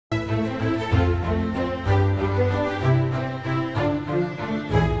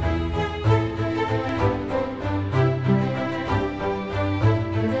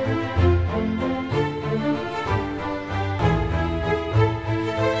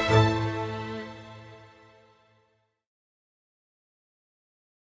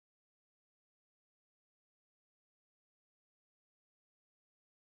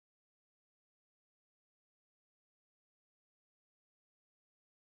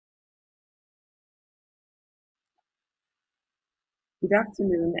Good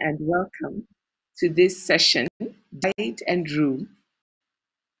afternoon and welcome to this session, Divide and Rule,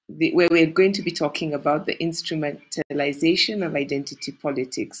 where we're going to be talking about the instrumentalization of identity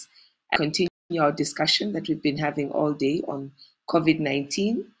politics and continue our discussion that we've been having all day on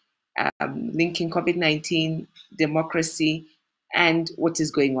COVID-19, linking COVID-19, democracy, and what is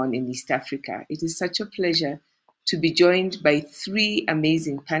going on in East Africa. It is such a pleasure to be joined by three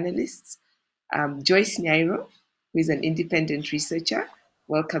amazing panelists. Joyce Nyairo, who is an independent researcher.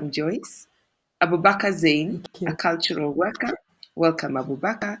 Welcome, Joyce. Abubakar Zein, a cultural worker. Welcome,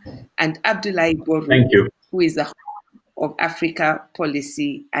 Abubakar. And Abdullahi Boru, who is a of Africa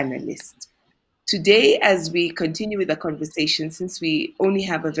policy analyst. Today, as we continue with the conversation, since we only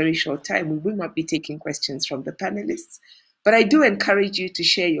have a very short time, we will not be taking questions from the panelists. But I do encourage you to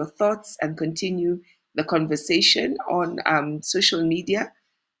share your thoughts and continue the conversation on social media.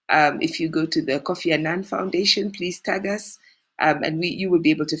 If you go to the Kofi Annan Foundation, please tag us, and you will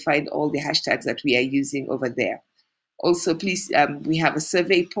be able to find all the hashtags that we are using over there. Also, please, we have a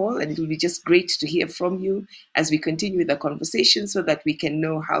survey poll, and it will be just great to hear from you as we continue the conversation so that we can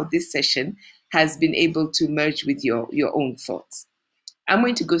know how this session has been able to merge with your own thoughts. I'm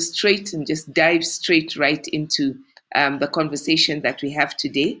going to go straight and just dive straight right into the conversation that we have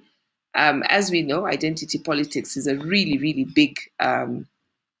today. As we know, identity politics is a really, really big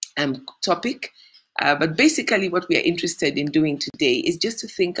topic. But basically what we are interested in doing today is just to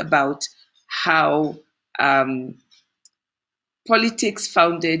think about how politics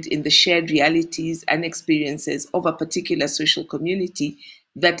founded in the shared realities and experiences of a particular social community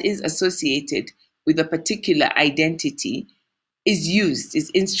that is associated with a particular identity is used,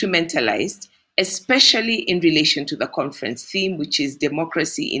 is instrumentalized, especially in relation to the conference theme, which is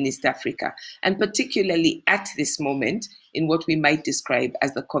democracy in East Africa, and particularly at this moment in what we might describe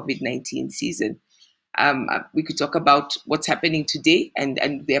as the COVID-19 season. We could talk about what's happening today, and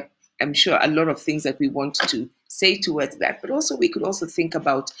there, I'm sure, a lot of things that we want to say towards that, but also we could also think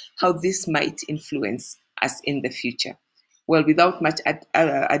about how this might influence us in the future. Well, without much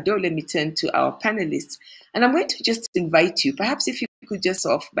ado, let me turn to our panelists, and I'm going to just invite you, perhaps if you could just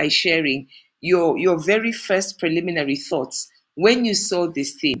off by sharing your very first preliminary thoughts when you saw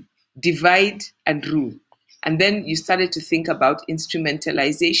this theme, divide and rule. And then you started to think about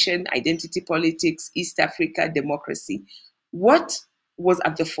instrumentalization, identity politics, East Africa, democracy. What was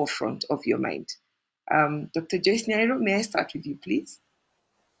at the forefront of your mind? Dr. Joyce Nyairo, may I start with you, please?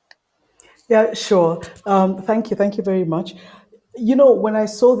 Yeah, sure. Thank you very much. You know, when I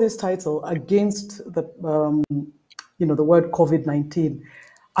saw this title, Against the, the word COVID-19,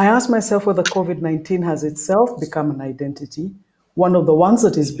 I asked myself whether COVID-19 has itself become an identity, one of the ones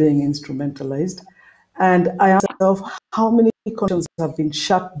that is being instrumentalized. And I asked myself how many countries have been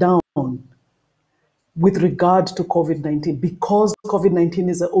shut down with regard to COVID-19, because COVID-19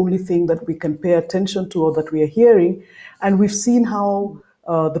 is the only thing that we can pay attention to or that we are hearing. And we've seen how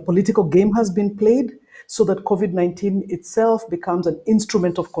the political game has been played so that COVID-19 itself becomes an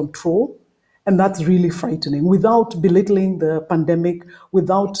instrument of control. And that's really frightening, without belittling the pandemic,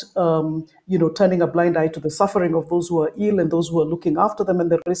 without turning a blind eye to the suffering of those who are ill and those who are looking after them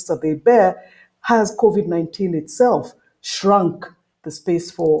and the risks that they bear. Has COVID-19 itself shrunk the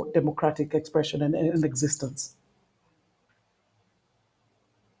space for democratic expression and existence?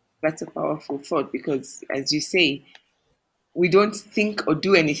 That's a powerful thought, because, as you say, we don't think or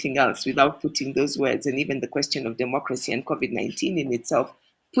do anything else without putting those words, and even the question of democracy and COVID-19 in itself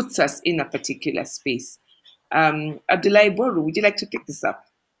puts us in a particular space. Abdullahi Boru, would you like to pick this up?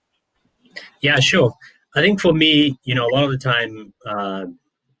 Yeah, sure. I think for me, a lot of the time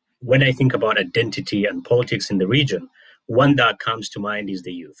when I think about identity and politics in the region, one that comes to mind is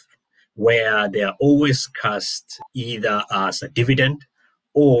the youth, where they are always cast either as a dividend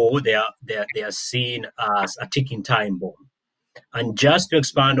or they are seen as a ticking time bomb. And just to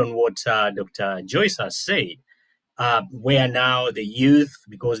expand on what Dr. Joyce has said, where now the youth,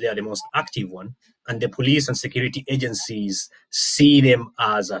 because they are the most active one, and the police and security agencies see them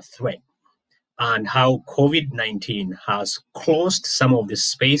as a threat, and how COVID-19 has closed some of the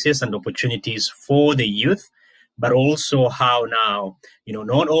spaces and opportunities for the youth, but also how now,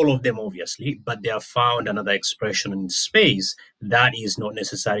 not all of them obviously, but they have found another expression in space that is not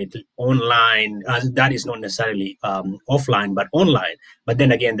necessarily online, that is not necessarily offline, but online. But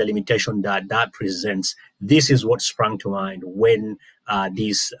then again, the limitation that presents, this is what sprang to mind when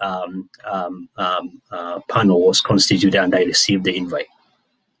this panel was constituted and I received the invite.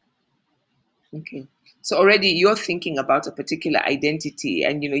 Okay. So already you're thinking about a particular identity,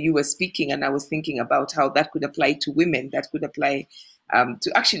 and you were speaking and I was thinking about how that could apply to women, that could apply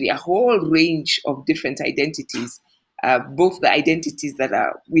to actually a whole range of different identities. both the identities that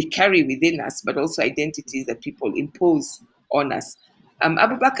we carry within us, but also identities that people impose on us.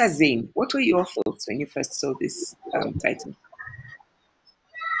 Abubakar, Zein, what were your thoughts when you first saw this title?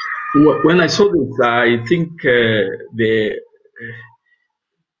 When I saw this, I think the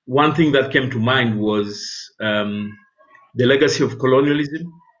one thing that came to mind was the legacy of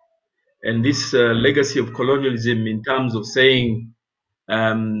colonialism, and this legacy of colonialism in terms of saying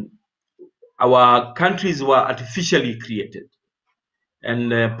our countries were artificially created,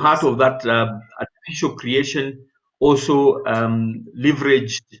 and part of that artificial creation also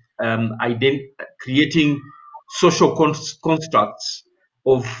leveraged creating social constructs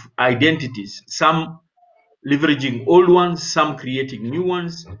of identities, some leveraging old ones, some creating new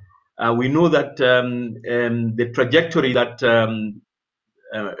ones. We know that the trajectory that the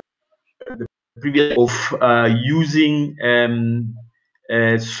previous of using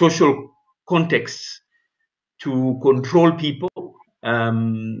social contexts to control people,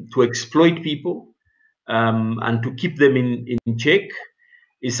 to exploit people, and to keep them in check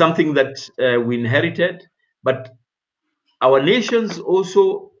is something that we inherited. But our nations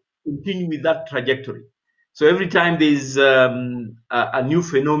also continue with that trajectory. So every time there's a new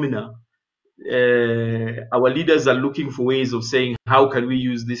phenomena, our leaders are looking for ways of saying, how can we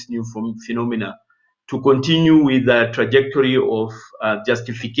use this new phenomena to continue with the trajectory of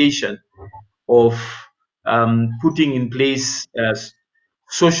justification of putting in place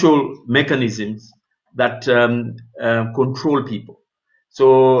social mechanisms that control people.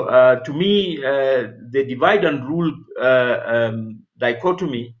 So to me, the divide and rule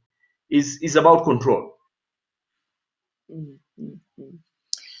dichotomy is about control. Mm-hmm.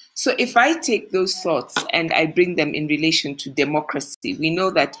 So if I take those thoughts and I bring them in relation to democracy, we know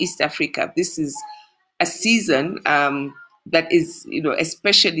that East Africa, this is a season that is,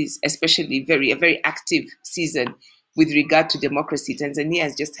 especially a very active season with regard to democracy. Tanzania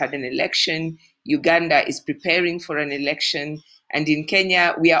has just had an election. Uganda is preparing for an election. And in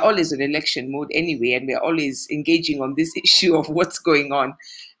Kenya, we are always in election mode anyway, and we are always engaging on this issue of what's going on.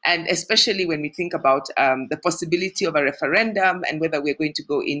 And especially when we think about the possibility of a referendum and whether we're going to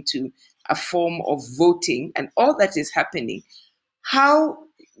go into a form of voting and all that is happening, how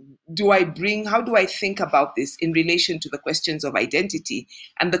do I think about this in relation to the questions of identity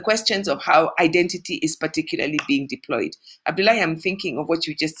and the questions of how identity is particularly being deployed? Abdullahi, I'm thinking of what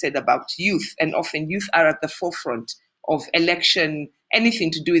you just said about youth, and often youth are at the forefront of election,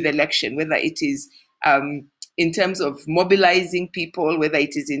 anything to do with election, whether it is in terms of mobilizing people, whether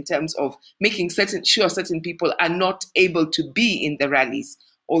it is in terms of making sure certain people are not able to be in the rallies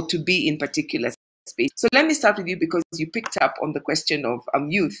or to be in particular space. So let me start with you, because you picked up on the question of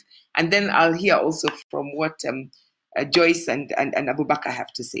youth, and then I'll hear also from what Joyce and Abubakar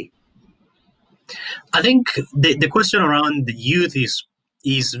have to say. I think the question around the youth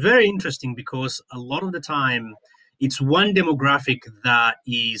is very interesting, because a lot of the time it's one demographic that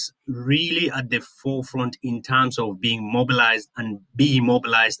is really at the forefront in terms of being mobilized and be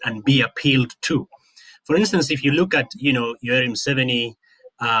mobilized and be appealed to. For instance, if you look at, Yoweri Museveni,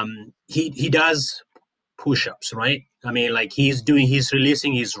 he does push-ups, right? I mean, like he's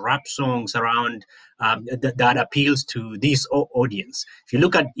releasing his rap songs around that appeals to this audience. If you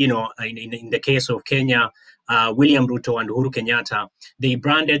look at, in the case of Kenya, William Ruto and Uhuru Kenyatta, they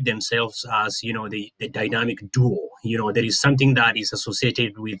branded themselves as, the dynamic duo. There is something that is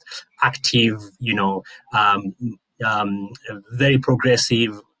associated with active, very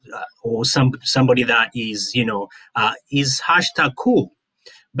progressive, or somebody that is, is hashtag cool.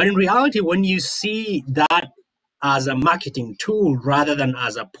 But in reality, when you see that as a marketing tool rather than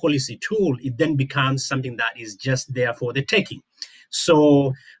as a policy tool, it then becomes something that is just there for the taking.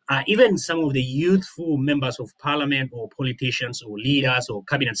 So even some of the youthful members of parliament or politicians or leaders or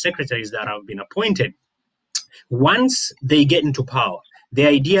cabinet secretaries that have been appointed, once they get into power, the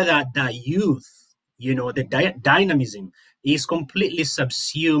idea that the youth, the dynamism is completely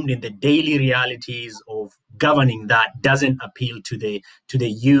subsumed in the daily realities of governing that doesn't appeal to the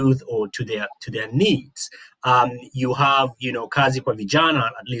youth or to their needs. You have, kazi kwa vijana,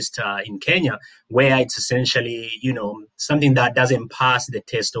 at least in Kenya, where it's essentially, something that doesn't pass the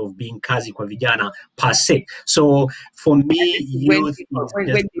test of being kazi kwa vijana per se. So for me, youth... When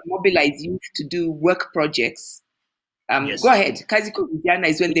they mobilize youth to do work projects, yes. Go ahead. Kazi kwa vijana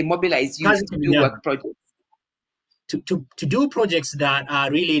is when they mobilize youth to do work projects. To do projects that are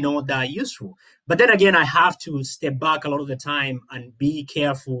really not that useful. But then again, I have to step back a lot of the time and be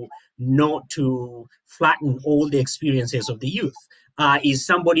careful not to flatten all the experiences of the youth. Is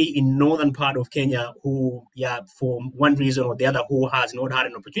somebody in northern part of Kenya who, for one reason or the other, who has not had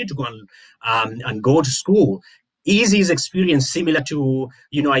an opportunity to go and go to school, is his experience similar to,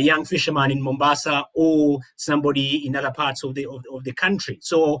 a young fisherman in Mombasa or somebody in other parts of the country?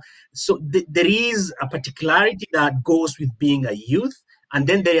 So there is a particularity that goes with being a youth, and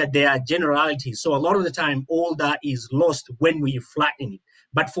then there are generalities. So a lot of the time, all that is lost when we flatten it.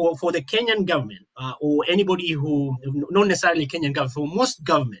 But for the Kenyan government, or anybody who, not necessarily Kenyan government, for most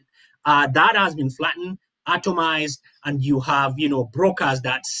government, that has been flattened, atomized, and you have, brokers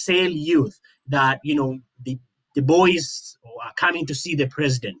that sell youth, that, the boys are coming to see the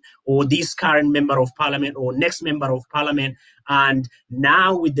president, or this current member of parliament, or next member of parliament. And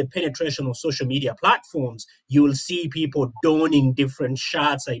now with the penetration of social media platforms, you will see people donning different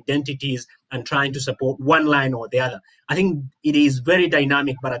shirts, identities, and trying to support one line or the other. I think it is very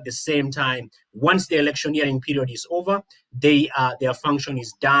dynamic, but at the same time, once the electioneering period is over, their function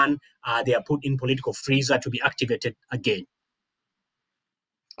is done. They are put in political freezer to be activated again.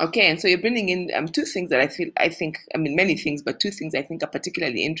 Okay, and so you're bringing in two things that I think, many things, but two things I think are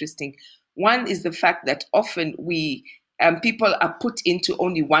particularly interesting. One is the fact that often people are put into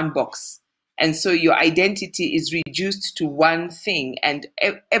only one box. And so your identity is reduced to one thing, and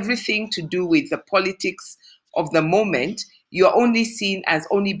everything to do with the politics of the moment, you're only seen as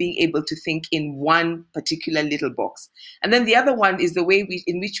only being able to think in one particular little box. And then the other one is the way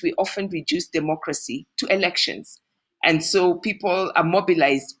in which we often reduce democracy to elections. And so people are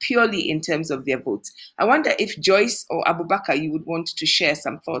mobilized purely in terms of their votes. I wonder if Joyce or Abubakar, you would want to share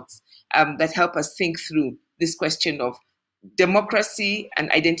some thoughts that help us think through this question of democracy and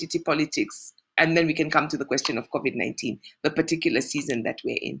identity politics. And then we can come to the question of COVID-19, the particular season that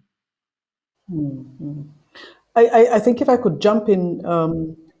we're in. Mm-hmm. I think if I could jump in,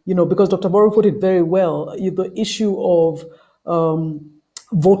 because Dr. Boru put it very well, the issue of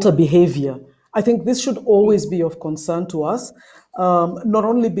voter behavior. I think this should always be of concern to us, not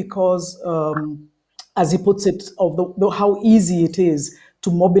only because, as he puts it, of how easy it is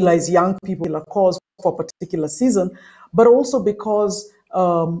to mobilize young people in a cause for a particular season, but also because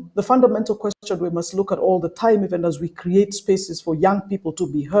the fundamental question we must look at all the time, even as we create spaces for young people to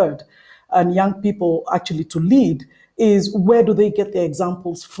be heard and young people actually to lead, is where do they get their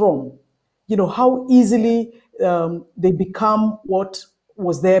examples from? How easily they become what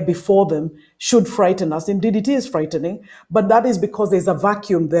was there before them should frighten us. Indeed, it is frightening, but that is because there's a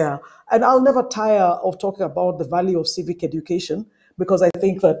vacuum there. And I'll never tire of talking about the value of civic education, because I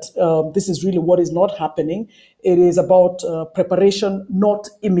think that this is really what is not happening. It is about preparation, not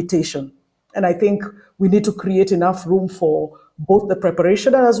imitation. And I think we need to create enough room for both the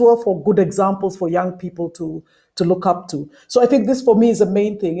preparation and as well for good examples for young people to look up to. So I think this for me is the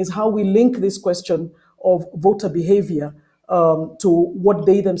main thing, is how we link this question of voter behavior to what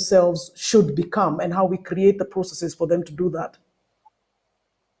they themselves should become, and how we create the processes for them to do that.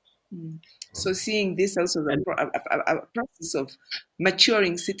 So seeing this also as a process of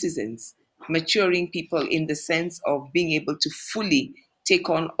maturing citizens, maturing people in the sense of being able to fully take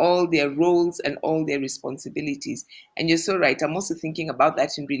on all their roles and all their responsibilities. And you're so right. I'm also thinking about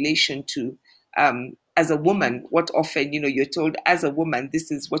that in relation to as a woman, what often, you're told as a woman,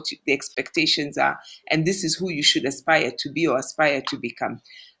 this is what the expectations are, and this is who you should aspire to be or aspire to become.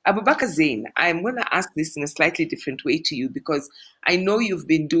 Abubakar Zein, I'm going to ask this in a slightly different way to you, because I know you've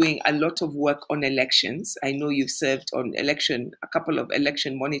been doing a lot of work on elections. I know you've served on a couple of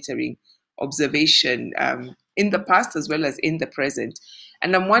election monitoring observation in the past as well as in the present.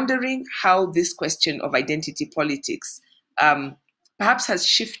 And I'm wondering how this question of identity politics perhaps has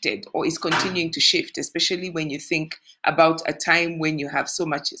shifted or is continuing to shift, especially when you think about a time when you have so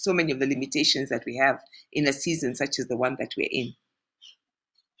many of the limitations that we have in a season such as the one that we're in.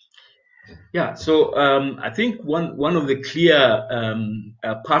 Yeah, so I think one of the clear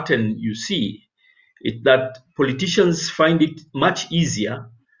pattern you see is that politicians find it much easier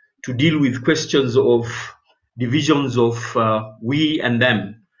to deal with questions of divisions of we and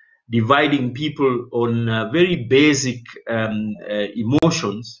them, dividing people on very basic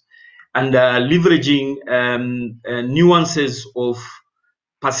emotions, and leveraging nuances of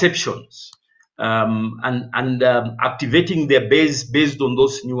perceptions, and activating their base based on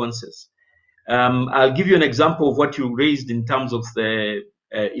those nuances. I'll give you an example of what you raised in terms of the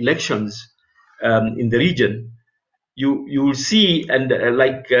elections in the region. You will see, and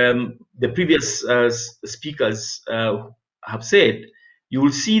like the previous speakers have said, you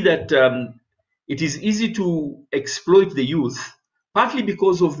will see that it is easy to exploit the youth, partly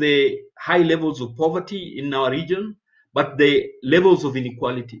because of the high levels of poverty in our region, but the levels of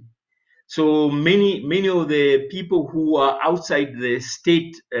inequality. So many of the people who are outside the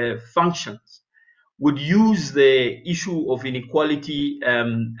state functions would use the issue of inequality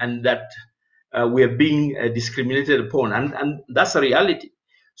and that we are being discriminated upon, and that's a reality.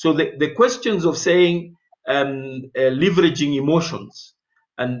 So the questions of saying leveraging emotions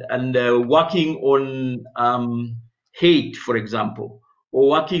and working on hate, for example, or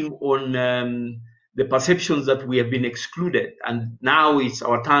working on the perceptions that we have been excluded, and now it's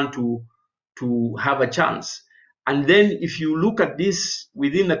our turn to have a chance. And then if you look at this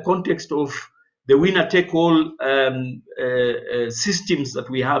within the context of the winner-take-all systems that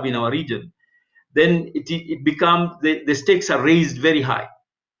we have in our region, then it becomes, the stakes are raised very high.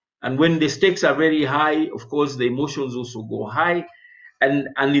 And when the stakes are very high, of course, the emotions also go high.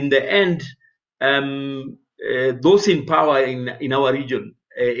 And in the end, those in power in our region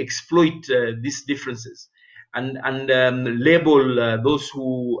exploit these differences and label those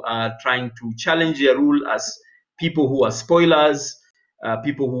who are trying to challenge their rule as people who are spoilers,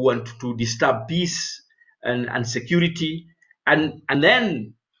 people who want to disturb peace and security, and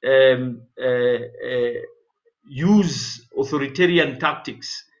then use authoritarian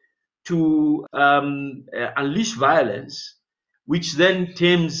tactics to unleash violence, which then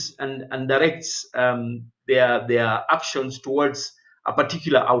tames and directs their actions towards a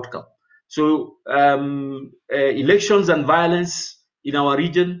particular outcome. So elections and violence in our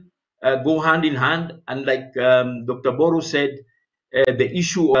region go hand in hand, and like Dr. Boru said, the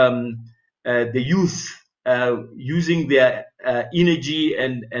issue of the youth using their energy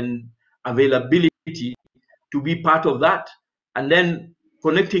and availability to be part of that, and then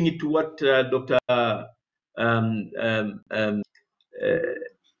connecting it to what Dr.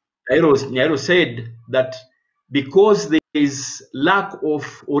 Nyairo said, that because there is lack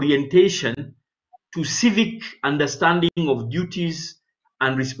of orientation to civic understanding of duties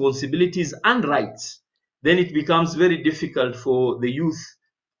and responsibilities and rights, then it becomes very difficult for the youth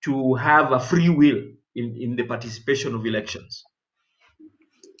to have a free will in the participation of elections.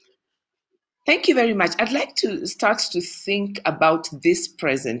 Thank you very much. I'd like to start to think about this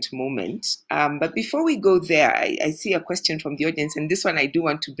present moment. But before we go there, I see a question from the audience, and this one I do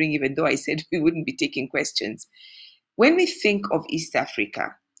want to bring, even though I said we wouldn't be taking questions. When we think of East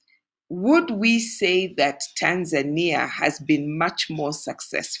Africa, would we say that Tanzania has been much more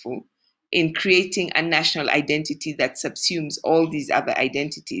successful in creating a national identity that subsumes all these other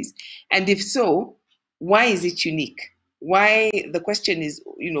identities? And if so, why is it unique? Why, the question is,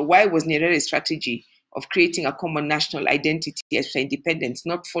 why was Nyerere's strategy of creating a common national identity as for independence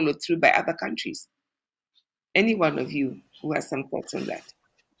not followed through by other countries? Any one of you who has some thoughts on that?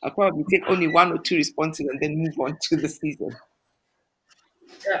 I'll probably take only one or two responses and then move on to the season.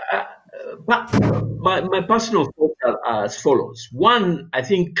 My personal thoughts are as follows. One, I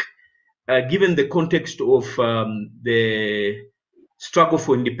think, given the context of the struggle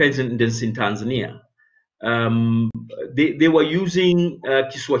for independence in Tanzania, they were using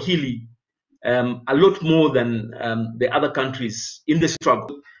Kiswahili a lot more than the other countries in the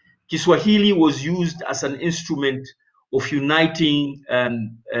struggle. Kiswahili was used as an instrument of uniting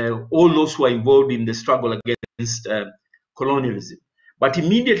all those who are involved in the struggle against colonialism. But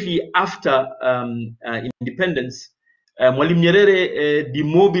immediately after independence, Mwalimu Nyerere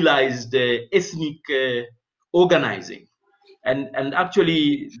demobilized ethnic organizing. And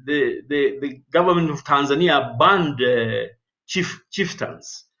actually, the government of Tanzania banned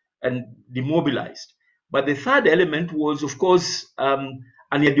chieftains and demobilized. But the third element was, of course, an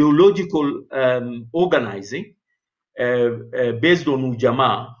ideological organizing based on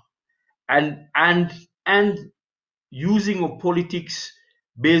ujamaa and using of politics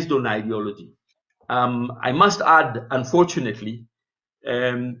based on ideology. I must add, unfortunately,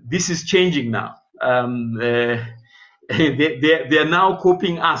 this is changing now. They are now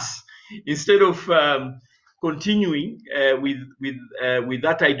copying us instead of continuing with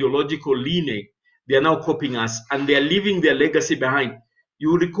that ideological leaning. They are now copying us, and they are leaving their legacy behind.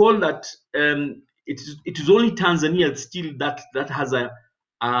 You recall that it is only Tanzania still that has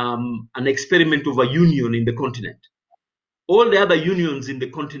an experiment of a union in the continent. All the other unions in the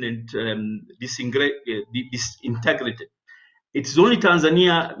continent disintegrated. It's only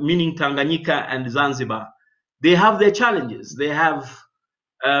Tanzania, meaning Tanganyika and Zanzibar. They have their challenges. They have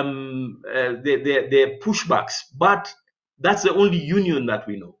their pushbacks, but that's the only union that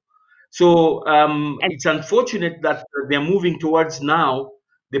we know. So it's unfortunate that they're moving towards now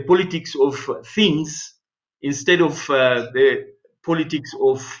the politics of things instead of the politics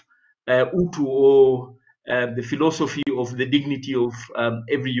of Utu, or the philosophy of the dignity of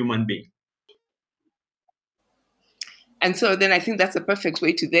every human being. And so then I think that's a perfect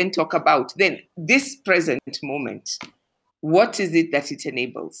way to then talk about then this present moment. What is it that it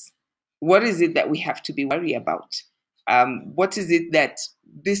enables? What is it that we have to be worried about? What is it that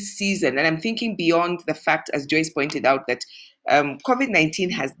this season, and I'm thinking beyond the fact, as Joyce pointed out, that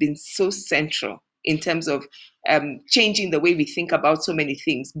COVID-19 has been so central in terms of changing the way we think about so many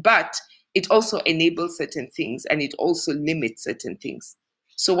things, but it also enables certain things and it also limits certain things.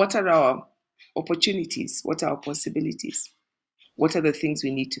 So what are our opportunities? What are our possibilities? What are the things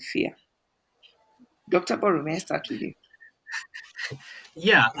we need to fear? Dr. Boru, may I start with you?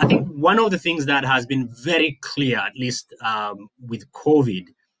 Yeah, I think one of the things that has been very clear, at least with COVID,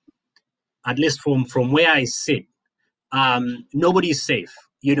 at least from where I sit, nobody is safe.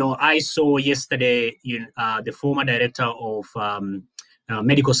 You know, I saw yesterday the former director of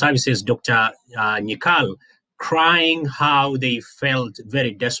medical services, Dr. Nyikal, crying how they felt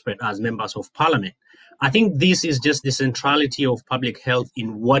very desperate as members of parliament. I think this is just the centrality of public health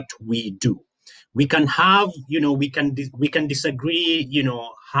in what we do. We can have, we can disagree,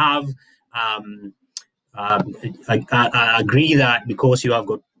 agree that because you have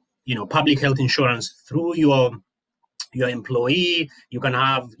got, public health insurance through your employee, you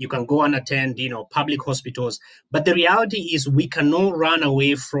can go and attend, public hospitals. But the reality is we cannot run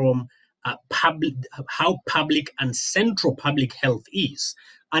away from how public and central public health is.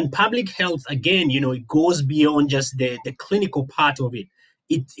 And public health, again, it goes beyond just the clinical part of it.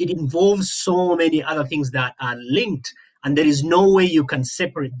 It involves so many other things that are linked, and there is no way you can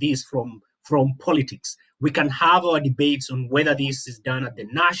separate this from politics. We can have our debates on whether this is done at the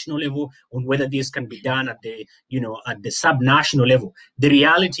national level, on whether this can be done at the, at the subnational level. The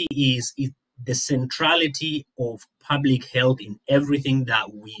reality is the centrality of public health in everything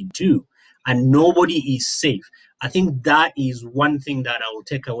that we do, and nobody is safe. I think that is one thing that I will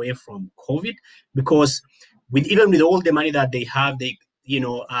take away from COVID, because even with all the money that they have, the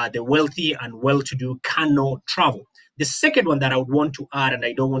wealthy and well-to-do cannot travel. The second one that I would want to add, and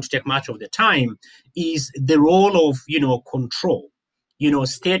I don't want to take much of the time, is the role of, control.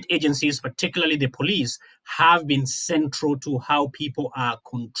 State agencies, particularly the police, have been central to how people are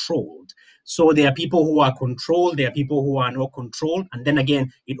controlled. So there are people who are controlled, there are people who are not controlled. And then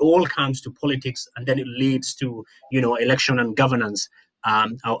again, it all comes to politics, and then it leads to, election and governance. I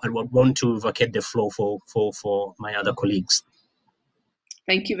would want to vacate the floor for my other colleagues.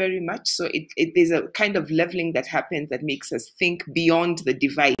 Thank you very much. So there's a kind of leveling that happens that makes us think beyond the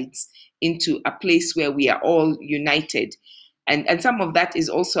divides into a place where we are all united. And some of that is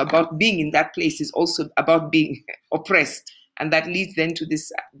also about being in that place, is also about being oppressed. And that leads then to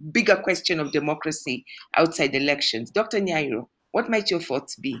this bigger question of democracy outside elections. Dr. Nyairo, what might your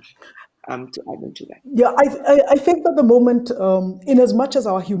thoughts be to add on to that? Yeah, I think that the moment, in as much as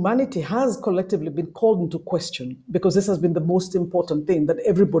our humanity has collectively been called into question, because this has been the most important thing, that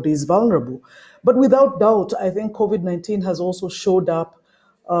everybody is vulnerable. But without doubt, I think COVID-19 has also showed up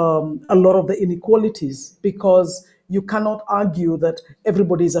a lot of the inequalities, because you cannot argue that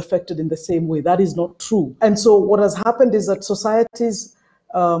everybody is affected in the same way. That is not true. And so what has happened is that societies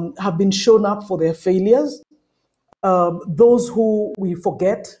have been shown up for their failures. Those who we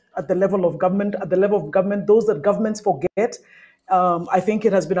forget at the level of government, those that governments forget, I think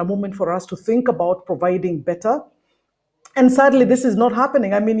it has been a moment for us to think about providing better. And sadly, this is not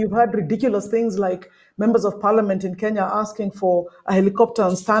happening. I mean, you've had ridiculous things like members of parliament in Kenya asking for a helicopter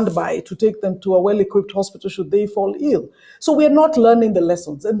on standby to take them to a well-equipped hospital should they fall ill. So we're not learning the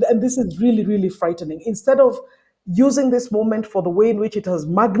lessons. And this is really, really frightening. Instead of using this moment for the way in which it has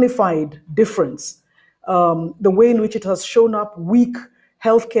magnified difference, the way in which it has shown up weak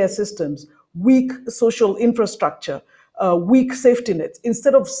healthcare systems, weak social infrastructure, weak safety nets,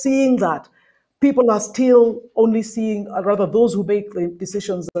 instead of seeing that, people are still only seeing, rather those who make the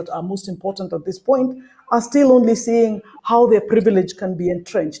decisions that are most important at this point, are still only seeing how their privilege can be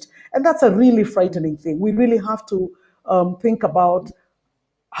entrenched. And that's a really frightening thing. We really have to think about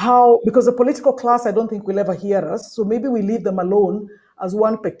how, because the political class, I don't think will ever hear us. So maybe we leave them alone as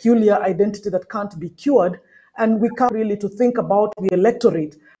one peculiar identity that can't be cured. And we come really to think about the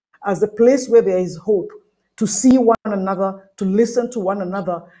electorate as a place where there is hope, to see one another, to listen to one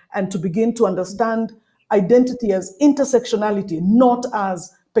another, and to begin to understand identity as intersectionality, not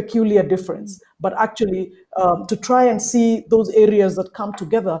as peculiar difference, but actually to try and see those areas that come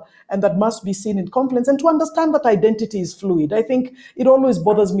together and that must be seen in confluence, and to understand that identity is fluid. I think it always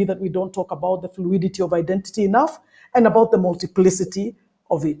bothers me that we don't talk about the fluidity of identity enough and about the multiplicity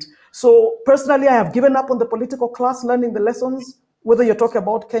of it. So personally, I have given up on the political class learning the lessons. Whether you're talking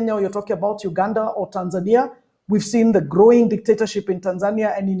about Kenya or you're talking about Uganda or Tanzania, we've seen the growing dictatorship in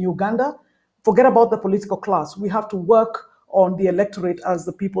Tanzania and in Uganda. Forget about the political class. We have to work on the electorate as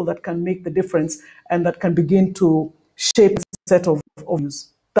the people that can make the difference and that can begin to shape a set of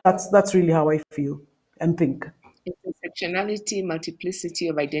views. That's really how I feel and think. It is Intersectionality, multiplicity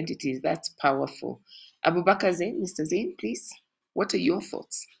of identities, that's powerful. Abubakar Zein, Mr. Zein, please, what are your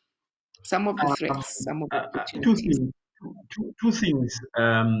thoughts? Some of the threats, some of the opportunities. Two things.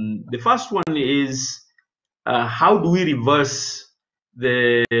 The first one is how do we reverse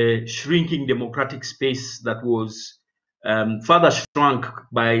the shrinking democratic space that was further shrunk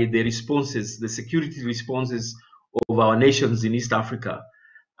by the responses, the security responses of our nations in East Africa.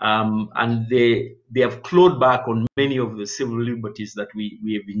 And they have clawed back on many of the civil liberties that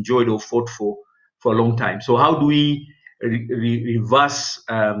we have enjoyed or fought for a long time. So how do we reverse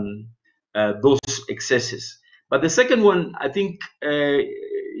those excesses? But the second one, I think,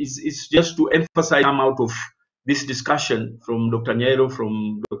 is just to emphasize, come out of this discussion from Dr. Nyairo,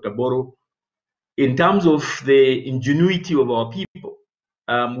 from Dr. Boru, in terms of the ingenuity of our people.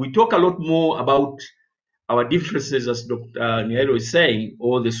 We talk a lot more about our differences, as Dr. Nyairo is saying,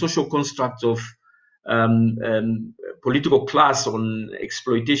 or the social constructs of political class on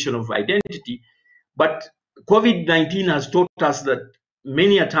exploitation of identity. But COVID-19 has taught us that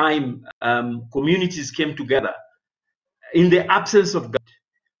many a time communities came together in the absence of God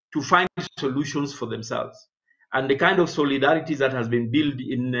to find solutions for themselves. And the kind of solidarity that has been built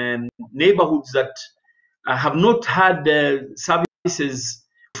in neighborhoods that have not had services,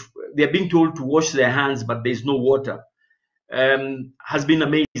 they're being told to wash their hands, but there's no water, has been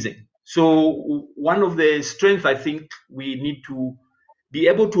amazing. So one of the strengths I think we need to be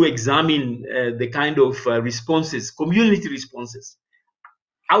able to examine the kind of responses, community responses,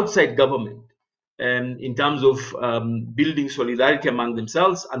 outside government, in terms of building solidarity among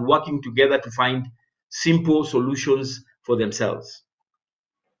themselves and working together to find simple solutions for themselves.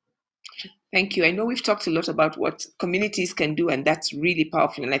 Thank you. I know we've talked a lot about what communities can do, and that's really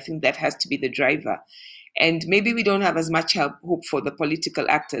powerful, and I think that has to be the driver. And maybe we don't have as much hope for the political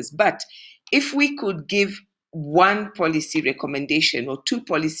actors, but if we could give one policy recommendation or two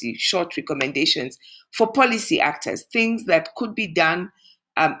policy short recommendations for policy actors, things that could be done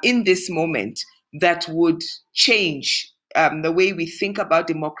in this moment that would change the way we think about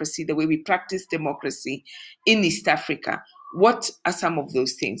democracy, the way we practice democracy in East Africa. What are some of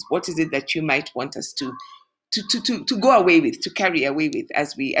those things? What is it that you might want us to go away with, to carry away with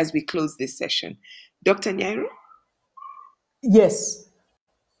as we close this session? Dr. Nyairo? Yes,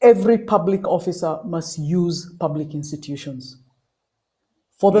 every public officer must use public institutions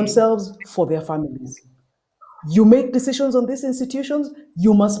for themselves, for their families. You make decisions on these institutions,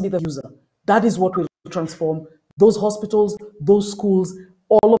 you must be the user. That is what will transform those hospitals, those schools,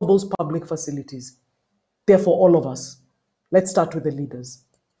 all of those public facilities. Therefore, all of us. Let's start with the leaders.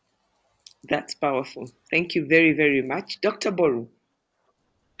 That's powerful. Thank you very, very much. Dr. Boru.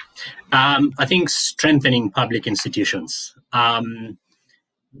 I think strengthening public institutions. I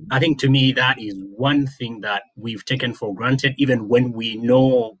think to me that is one thing that we've taken for granted, even when we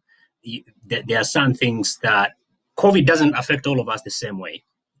know that there are some things that COVID doesn't affect all of us the same way.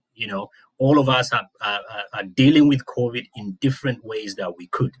 You know, all of us are dealing with COVID in different ways that we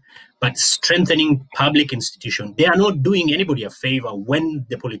could. But strengthening public institutions, they are not doing anybody a favor when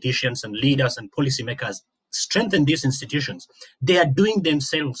the politicians and leaders and policymakers strengthen these institutions. They are doing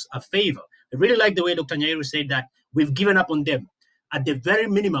themselves a favor. I really like the way Dr. Nyairo said that we've given up on them. At the very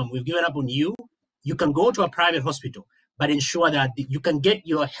minimum, we've given up on you. You can go to a private hospital, but ensure that you can get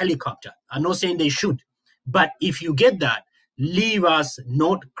your helicopter. I'm not saying they should, but if you get that, leave us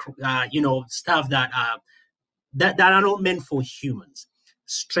not, stuff that are not meant for humans.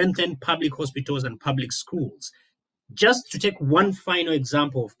 Strengthen public hospitals and public schools. Just to take one final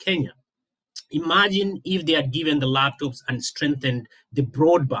example of Kenya, imagine if they had given the laptops and strengthened the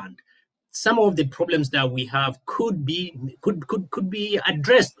broadband. Some of the problems that we have could be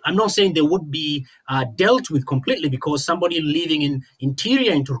addressed. I'm not saying they would be dealt with completely, because somebody living in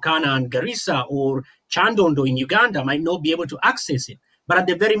interior in Turkana and Garissa or Chandondo in Uganda might not be able to access it. But at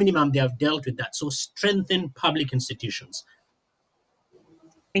the very minimum, they have dealt with that. So strengthen public institutions.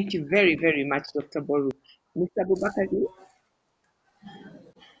 Thank you very, very much, Dr. Boru. Mr. Abubakar?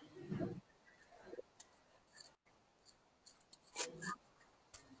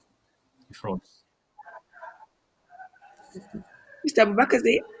 Mr. Abubakar?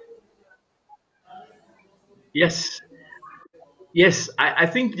 Yes. I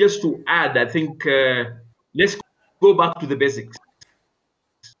think just to add, I think let's go back to the basics.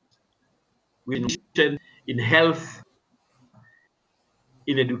 In health,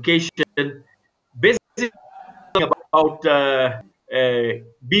 in education, basically about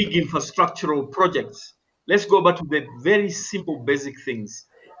big infrastructural projects. Let's go back to the very simple basic things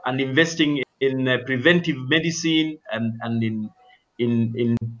and investing in preventive medicine and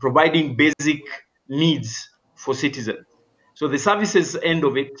in providing basic needs for citizens. So the services end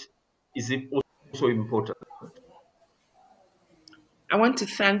of it is also important. I want to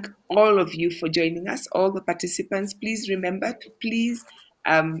thank all of you for joining us, all the participants. Please remember to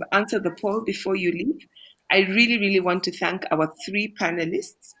answer the poll before you leave. I really, really want to thank our three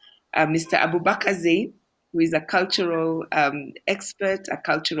panelists, Mr. Abubakar Zein, who is a cultural expert, a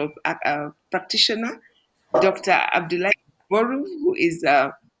cultural practitioner, Dr. Abdullahi Boru, who is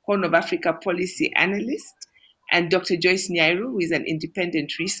a Horn of Africa policy analyst, and Dr. Joyce Nyairo, who is an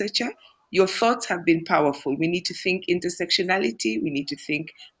independent researcher. Your thoughts have been powerful. We need to think intersectionality. We need to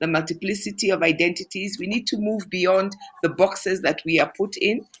think the multiplicity of identities. We need to move beyond the boxes that we are put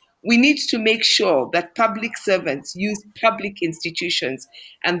in. We need to make sure that public servants use public institutions,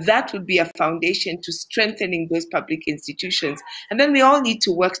 and that would be a foundation to strengthening those public institutions. And then we all need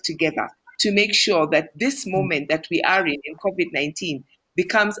to work together to make sure that this moment that we are in COVID-19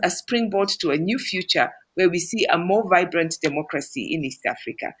 becomes a springboard to a new future where we see a more vibrant democracy in East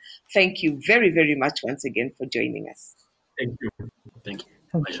Africa. Thank you very, very much once again for joining us. Thank you. Thank you.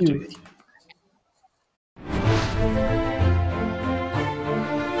 Thank Pleasure to be you. with you.